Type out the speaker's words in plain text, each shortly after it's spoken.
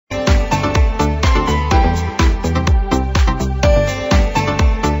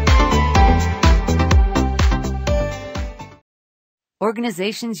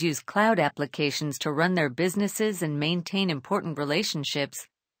Organizations use cloud applications to run their businesses and maintain important relationships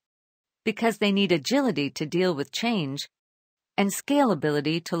because they need agility to deal with change and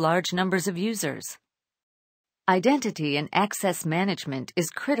scalability to large numbers of users. Identity and access management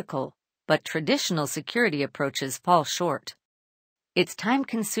is critical, but traditional security approaches fall short. It's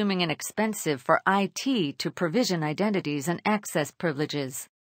time-consuming and expensive for IT to provision identities and access privileges.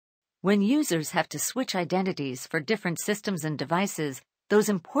 When users have to switch identities for different systems and devices, those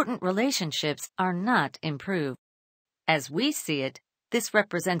important relationships are not improved. As we see it, this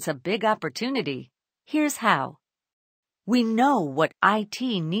represents a big opportunity. Here's how. We know what IT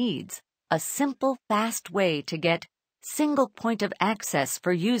needs: a simple, fast way to get single point of access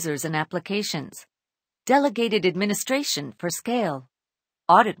for users and applications, delegated administration for scale,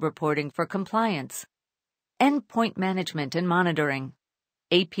 audit reporting for compliance, endpoint management and monitoring,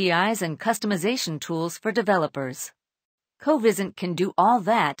 APIs and customization tools for developers. Covisint can do all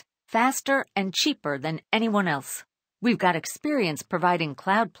that faster and cheaper than anyone else. We've got experience providing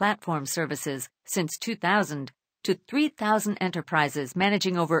cloud platform services since 2000 to 3,000 enterprises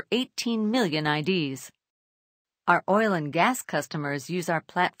managing over 18 million IDs. Our oil and gas customers use our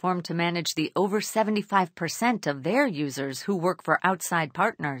platform to manage the over 75% of their users who work for outside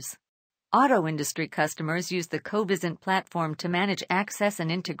partners. Auto industry customers use the Covisint platform to manage access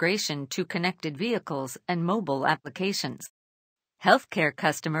and integration to connected vehicles and mobile applications. Healthcare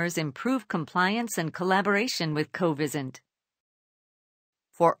customers improve compliance and collaboration with Covisint.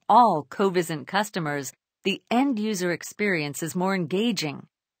 For all Covisint customers, the end-user experience is more engaging,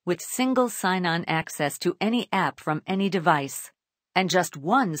 with single sign-on access to any app from any device, and just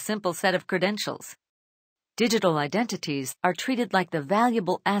one simple set of credentials. Digital identities are treated like the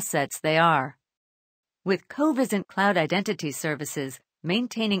valuable assets they are. With Covisint Cloud Identity Services,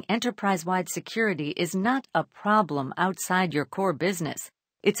 maintaining enterprise-wide security is not a problem outside your core business.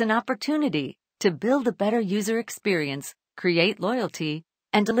 It's an opportunity to build a better user experience, create loyalty,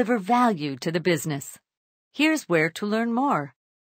 and deliver value to the business. Here's where to learn more.